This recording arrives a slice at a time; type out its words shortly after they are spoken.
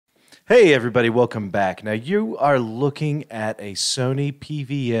Hey everybody, welcome back. Now you are looking at a Sony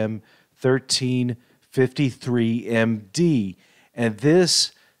PVM 1353MD, and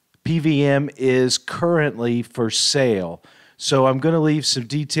this PVM is currently for sale. So I'm going to leave some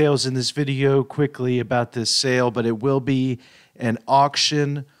details in this video quickly about this sale, but it will be an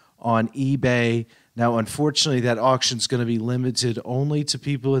auction on eBay. Now, unfortunately, that auction is going to be limited only to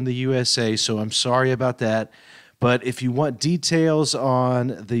people in the USA, so I'm sorry about that. But if you want details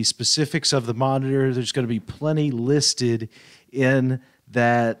on the specifics of the monitor, there's going to be plenty listed in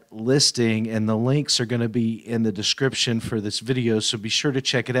that listing, and the links are going to be in the description for this video, so be sure to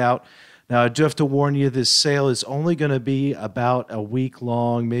check it out. Now, I do have to warn you, this sale is only going to be about a week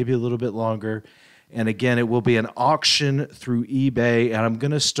long, maybe a little bit longer. And again, it will be an auction through eBay, and I'm going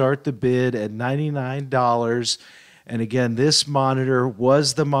to start the bid at $99. And again, this monitor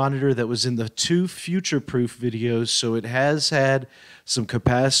was the monitor that was in the two future-proof videos, so it has had some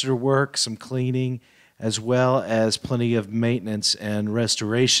capacitor work, some cleaning, as well as plenty of maintenance and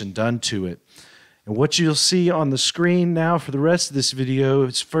restoration done to it. And what you'll see on the screen now for the rest of this video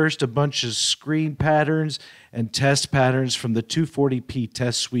is first a bunch of screen patterns and test patterns from the 240p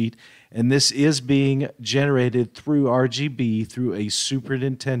test suite, and this is being generated through RGB through a Super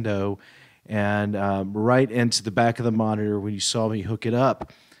Nintendo and right into the back of the monitor when you saw me hook it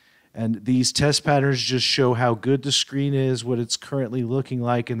up. And these test patterns just show how good the screen is, what it's currently looking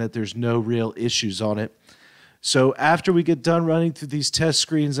like, and that there's no real issues on it. So after we get done running through these test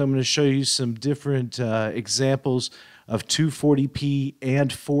screens, I'm going to show you some different examples of 240p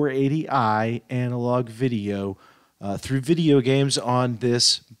and 480i analog video through video games on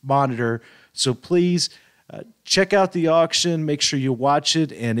this monitor. So please check out the auction, make sure you watch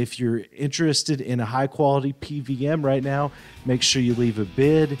it, and if you're interested in a high-quality PVM right now, make sure you leave a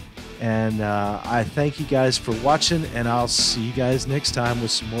bid. And I thank you guys for watching, and I'll see you guys next time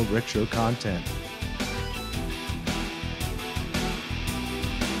with some more retro content.